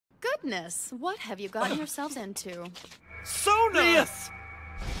goodness, what have you gotten yourselves into? Sona! Yes!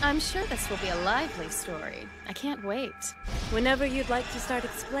 I'm sure this will be a lively story. I can't wait. Whenever you'd like to start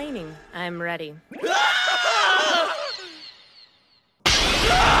explaining, I'm ready.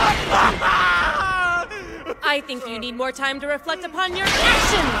 I think you need more time to reflect upon your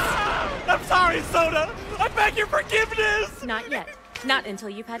actions! I'm sorry, Sona! I beg your forgiveness! Not yet. Not until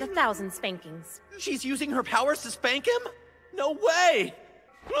you've had 1,000 spankings. She's using her powers to spank him? No way!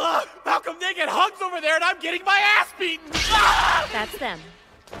 How come they get hugs over there and I'm getting my ass beaten? That's them.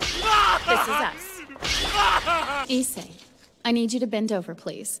 This is us. Issei, I need you to bend over,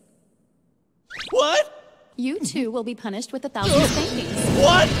 please. What? You too will be punished with 1,000 spankings.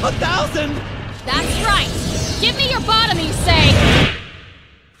 What? 1,000? That's right! Give me your bottom, Issei!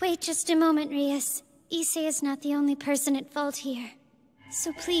 Wait just a moment, Rias. Issei is not the only person at fault here.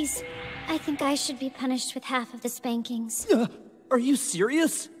 So please, I think I should be punished with half of the spankings. Are you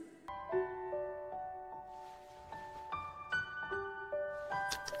serious?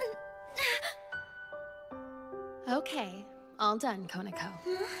 Okay, all done, Koneko.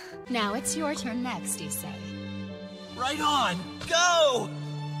 Now it's your turn next, Issei. Right on! Go!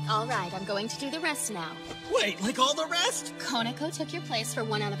 All right, I'm going to do the rest now. Wait, like all the rest? Koneko took your place for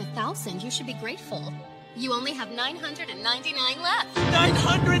 1 out of 1,000. You should be grateful. You only have 999 left.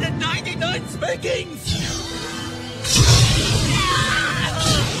 999 spankings!